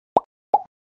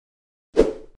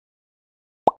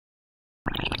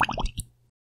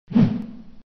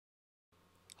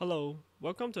Hello,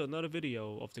 welcome to another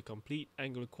video of the complete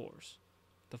Angular course.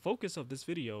 The focus of this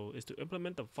video is to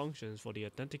implement the functions for the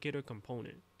Authenticator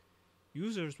component.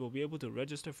 Users will be able to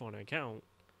register for an account,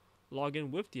 log in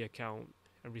with the account,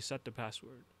 and reset the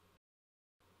password.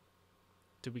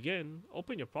 To begin,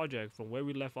 open your project from where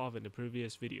we left off in the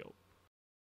previous video.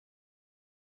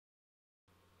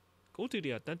 Go to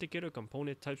the Authenticator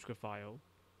component TypeScript file,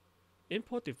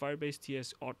 import the Firebase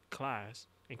TS Auth class,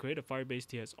 and create a Firebase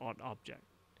TS Auth object.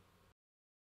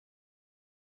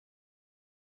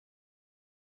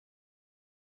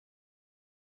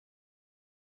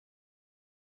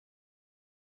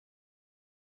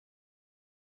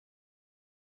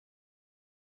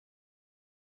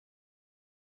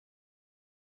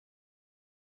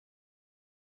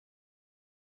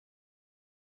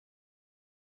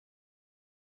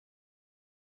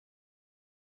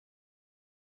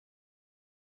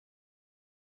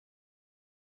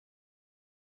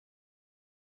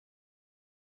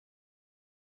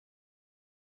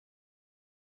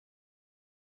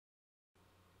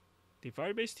 The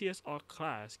Firebase TS Auth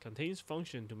class contains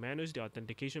function to manage the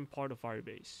authentication part of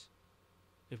Firebase.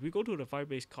 If we go to the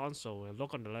Firebase console and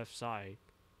look on the left side,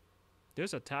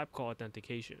 there's a tab called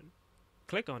Authentication.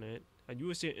 Click on it and you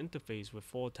will see an interface with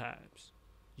 4 tabs.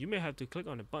 You may have to click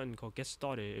on a button called Get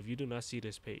Started if you do not see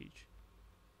this page.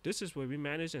 This is where we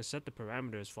manage and set the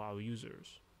parameters for our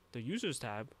users. The Users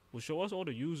tab will show us all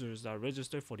the users that are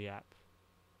registered for the app.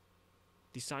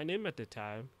 The Sign In Method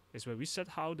tab is where we set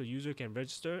how the user can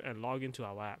register and log into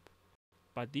our app.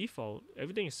 By default,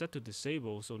 everything is set to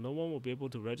disable so no one will be able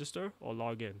to register or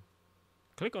log in.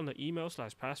 Click on the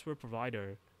email/password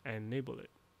provider and enable it.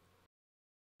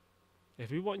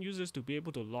 If we want users to be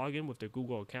able to log in with their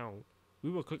Google account, we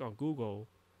will click on Google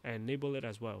and enable it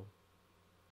as well.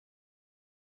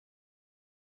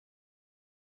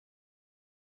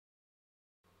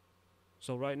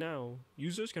 So right now,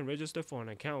 users can register for an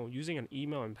account using an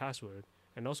email and password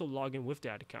and also log in with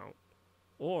that account.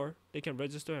 Or they can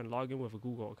register and log in with a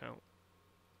Google account.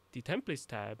 The Templates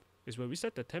tab is where we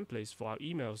set the templates for our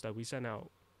emails that we send out.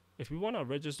 If we want our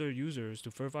registered users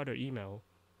to verify their email,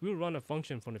 we will run a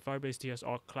function from the Firebase TS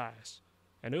Auth class,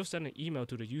 and it will send an email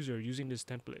to the user using this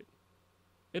template.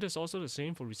 It is also the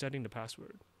same for resetting the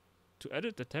password. To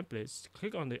edit the templates,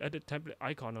 click on the Edit Template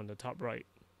icon on the top right.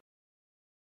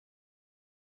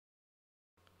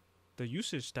 The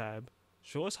Usage tab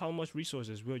shows us how much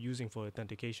resources we are using for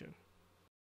authentication.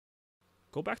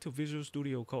 Go back to Visual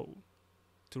Studio Code.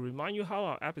 To remind you how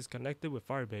our app is connected with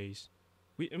Firebase,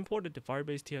 we imported the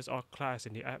Firebase TS Auth class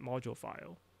in the app module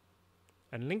file,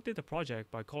 and linked it to the project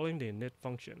by calling the init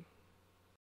function.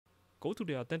 Go to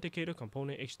the Authenticator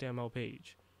component HTML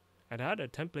page, and add a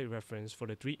template reference for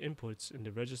the 3 inputs in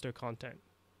the register content.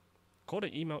 Call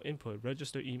the email input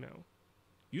register email.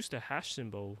 Use the hash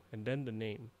symbol and then the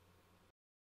name.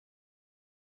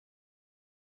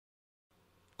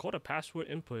 Call the password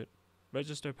input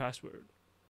register password.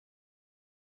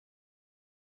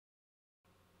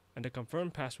 And the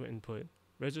confirm password input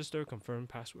register confirm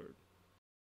password.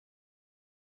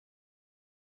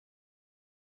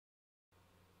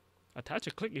 Attach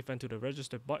a click event to the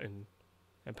register button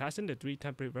and pass in the 3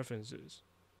 template references.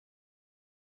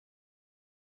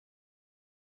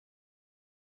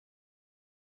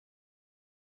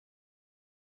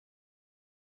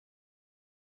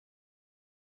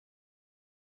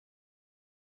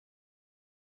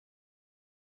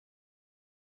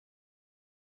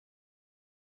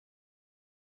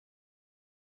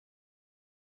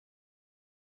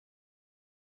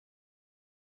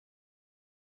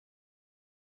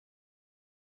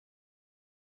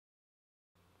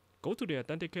 Go to the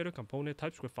Authenticator component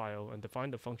TypeScript file and define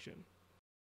the function.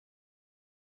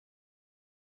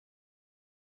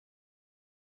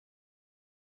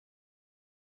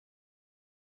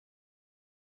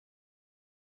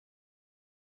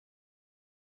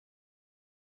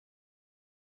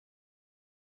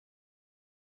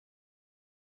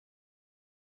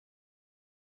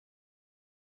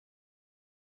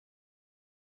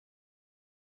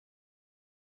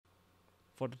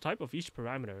 For the type of each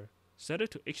parameter, set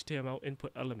it to HTML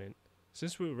input element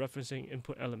since we are referencing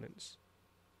input elements.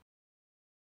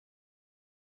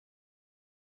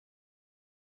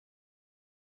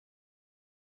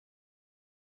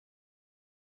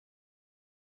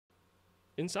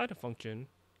 Inside the function,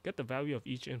 get the value of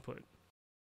each input.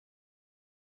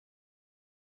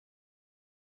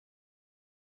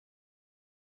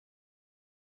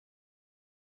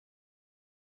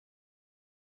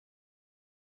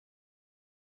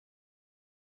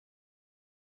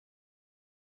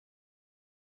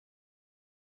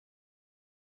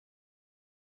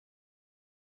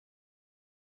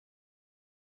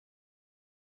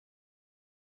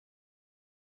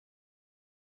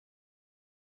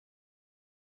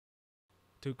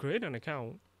 To create an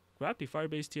account, grab the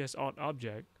Firebase TS Auth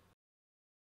object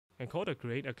and call the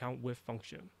create account with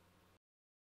function.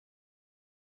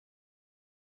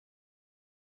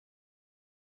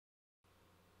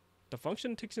 The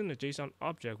function takes in a JSON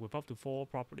object with up to 4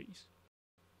 properties.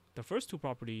 The first 2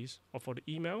 properties are for the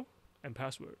email and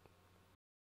password.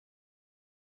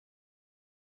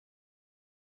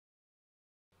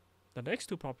 The next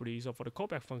 2 properties are for the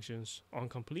callback functions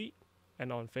onComplete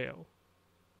and onFail.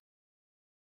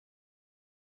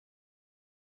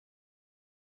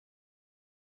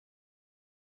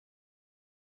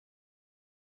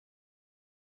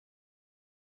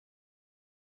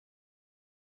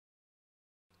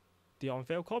 The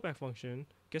onFail callback function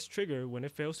gets triggered when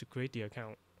it fails to create the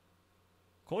account.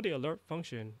 Call the alert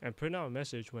function and print out a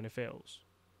message when it fails.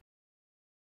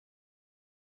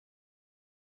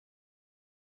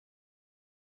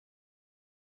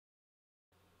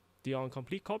 The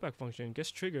onComplete callback function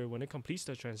gets triggered when it completes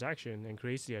the transaction and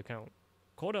creates the account.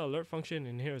 Call the alert function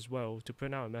in here as well to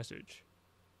print out a message.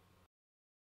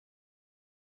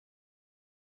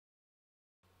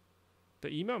 The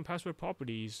email and password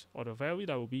properties are the value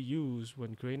that will be used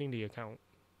when creating the account.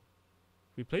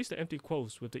 Replace the empty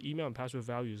quotes with the email and password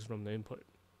values from the input.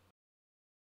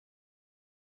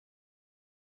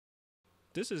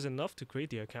 This is enough to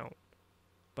create the account,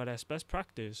 but as best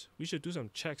practice, we should do some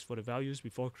checks for the values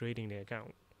before creating the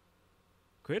account.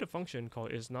 Create a function called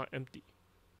isNotEmpty.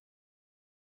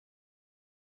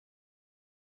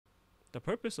 The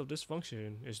purpose of this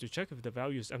function is to check if the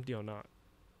value is empty or not.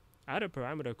 Add a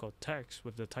parameter called text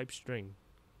with the type string.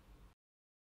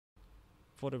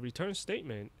 For the return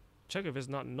statement, check if it's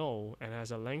not null and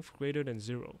has a length greater than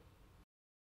 0.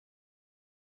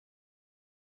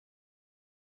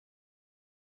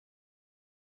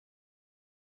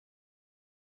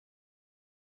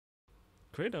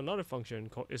 Create another function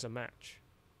called isAmatch.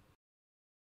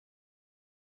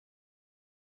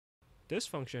 This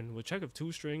function will check if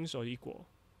 2 strings are equal.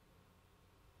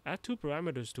 Add 2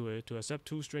 parameters to it to accept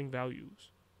 2 string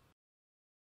values.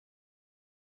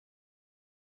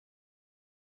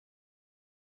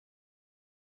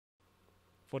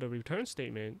 For the return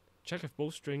statement, check if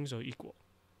both strings are equal.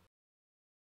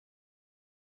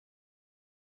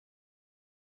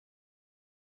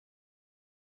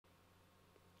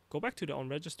 Go back to the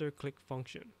onRegisterClick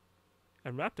function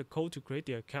and wrap the code to create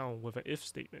the account with an if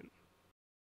statement.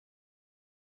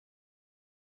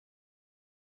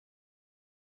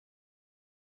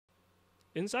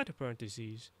 Inside the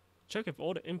parentheses, check if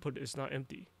all the input is not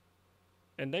empty,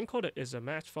 and then call the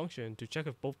isAmatch function to check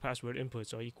if both password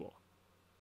inputs are equal.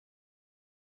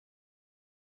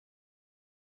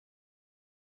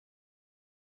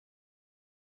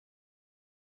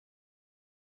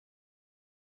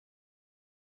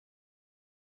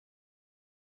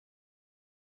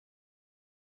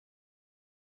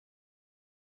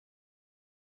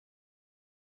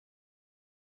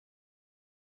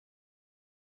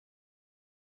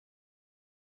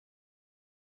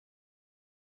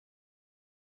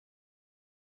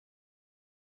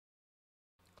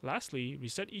 Lastly,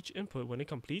 reset each input when it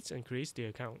completes and creates the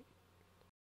account.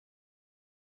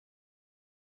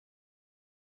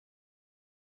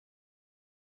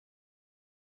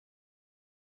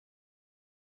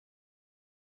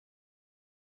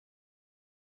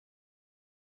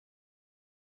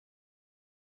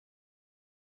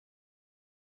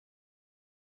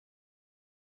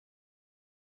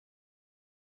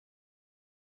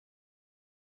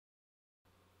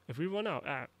 If we run our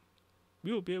app,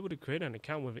 we will be able to create an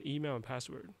account with an email and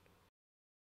password.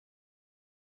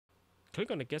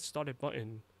 Click on the Get Started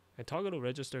button and toggle the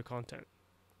Register content.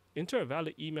 Enter a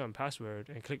valid email and password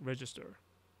and click Register.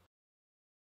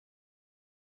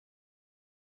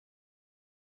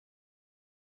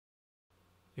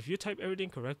 If you type everything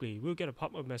correctly, we'll get a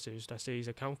pop-up message that says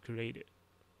account created.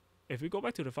 If we go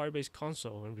back to the Firebase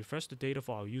console and refresh the data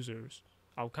for our users,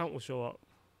 our account will show up.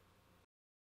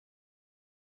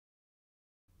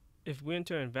 If we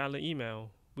enter an invalid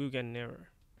email, we'll get an error.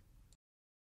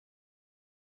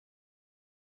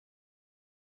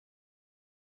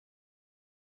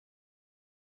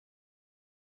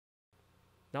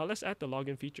 Now let's add the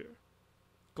login feature.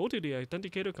 Go to the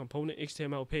Authenticator component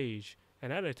HTML page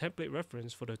and add a template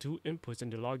reference for the 2 inputs in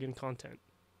the login content.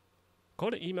 Call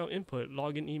the email input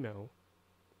login email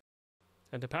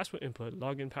and the password input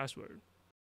login password.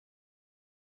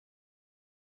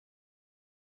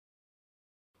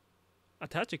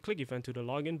 Attach a click event to the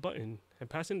login button and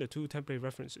pass in the 2 template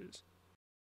references.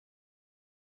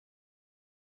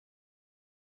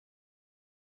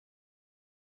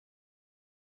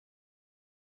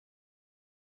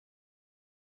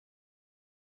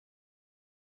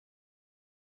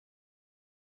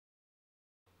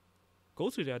 Go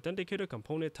to the Authenticator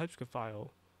component TypeScript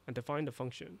file and define the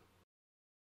function.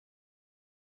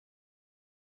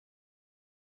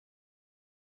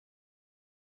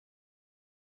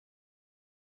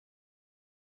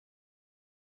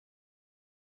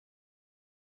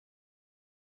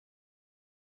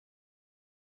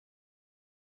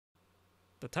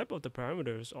 The type of the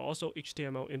parameters are also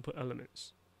HTML input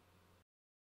elements.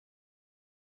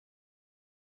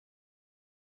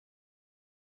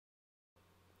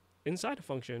 Inside the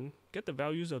function, get the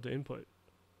values of the input.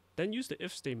 Then use the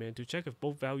if statement to check if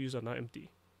both values are not empty.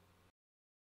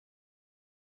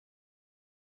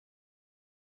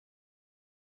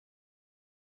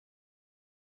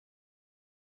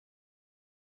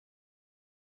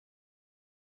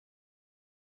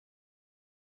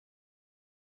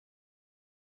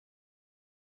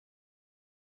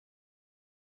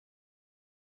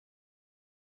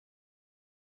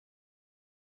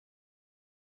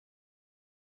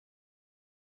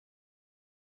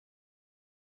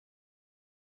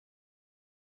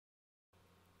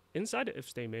 Inside the if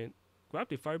statement, grab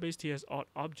the Firebase TS auth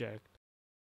object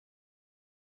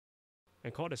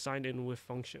and call the signedInWith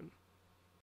function.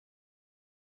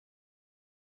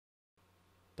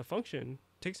 The function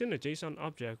takes in a JSON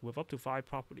object with up to 5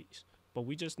 properties, but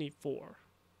we just need 4.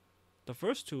 The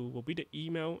first 2 will be the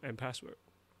email and password.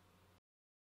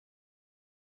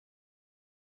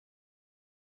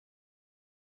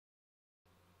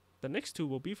 The next 2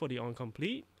 will be for the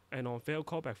onComplete and onFail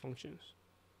callback functions.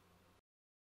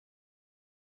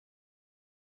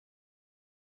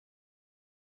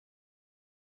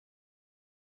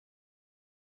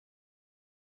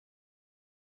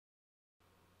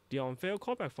 The onFail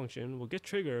callback function will get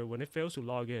triggered when it fails to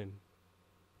log in.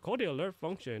 Call the alert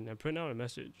function and print out a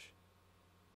message.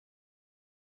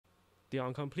 The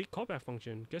onComplete callback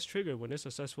function gets triggered when it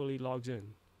successfully logs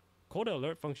in. Call the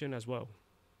alert function as well.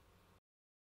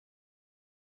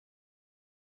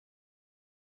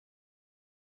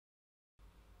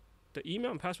 The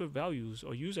email and password values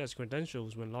are used as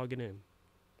credentials when logging in.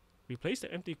 Replace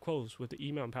the empty quotes with the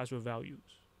email and password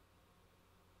values.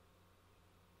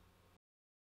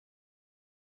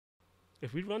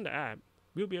 If we run the app,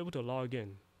 we'll be able to log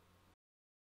in.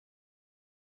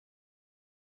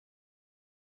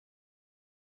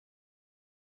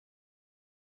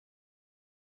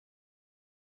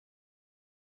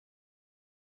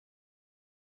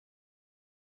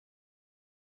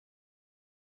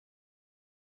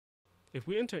 If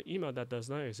we enter an email that does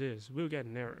not exist, we'll get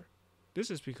an error.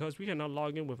 This is because we cannot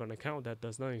log in with an account that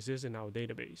does not exist in our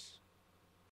database.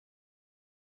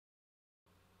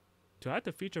 To add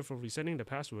the feature for resetting the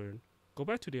password, go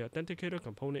back to the Authenticator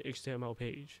component HTML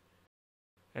page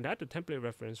and add the template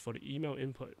reference for the email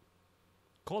input.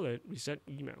 Call it reset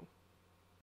email.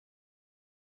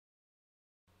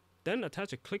 Then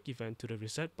attach a click event to the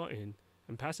reset button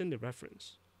and pass in the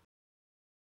reference.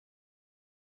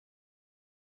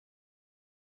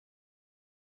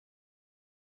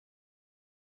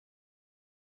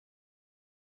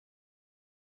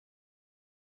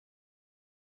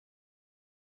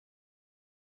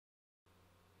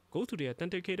 Go to the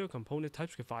Authenticator component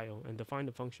TypeScript file and define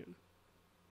the function.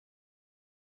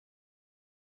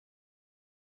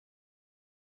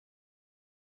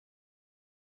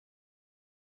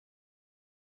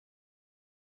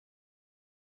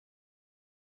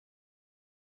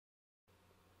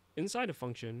 Inside the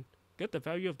function, get the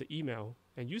value of the email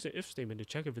and use an if statement to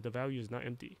check if the value is not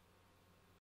empty.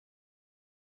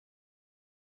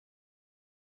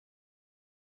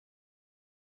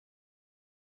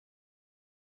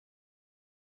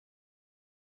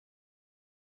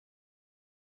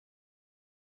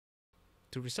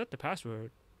 To reset the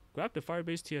password, grab the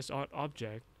Firebase TS auth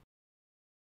object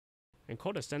and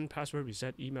call the send password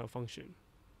reset email function.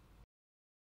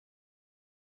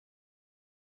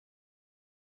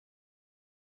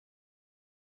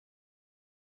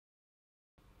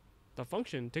 The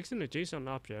function takes in a JSON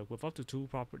object with up to 2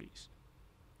 properties.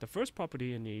 The first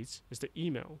property it needs is the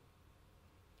email,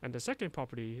 and the second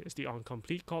property is the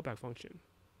onComplete callback function.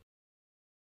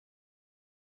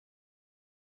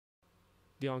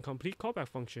 The onComplete callback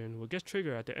function will get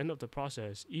triggered at the end of the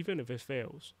process even if it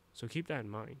fails, so keep that in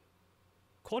mind.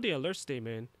 Call the alert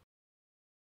statement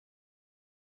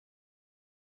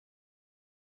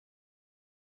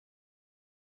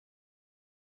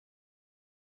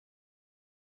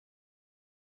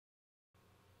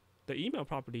The email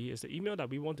property is the email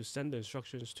that we want to send the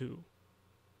instructions to.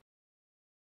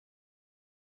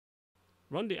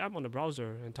 Run the app on the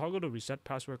browser and toggle the reset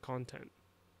password content.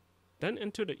 Then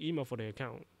enter the email for the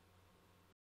account.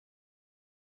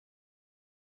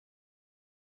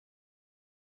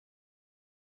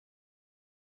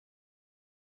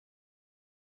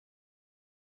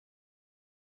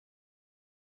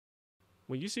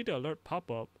 When you see the alert pop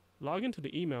up, log into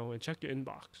the email and check your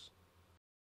inbox.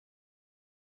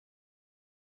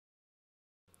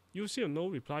 You'll see a no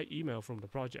reply email from the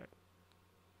project.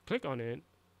 Click on it,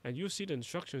 and you'll see the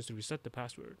instructions to reset the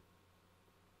password.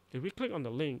 If we click on the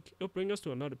link, it'll bring us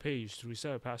to another page to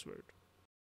reset a password.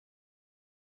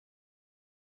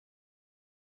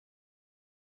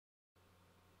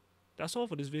 That's all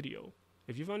for this video.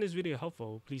 If you found this video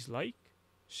helpful, please like,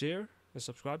 share, and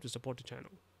subscribe to support the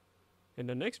channel. In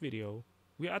the next video,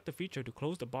 we'll add the feature to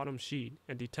close the bottom sheet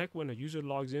and detect when a user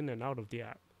logs in and out of the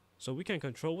app, so we can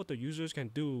control what the users can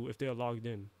do if they are logged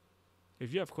in.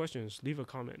 If you have questions, leave a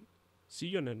comment. See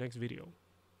you in the next video.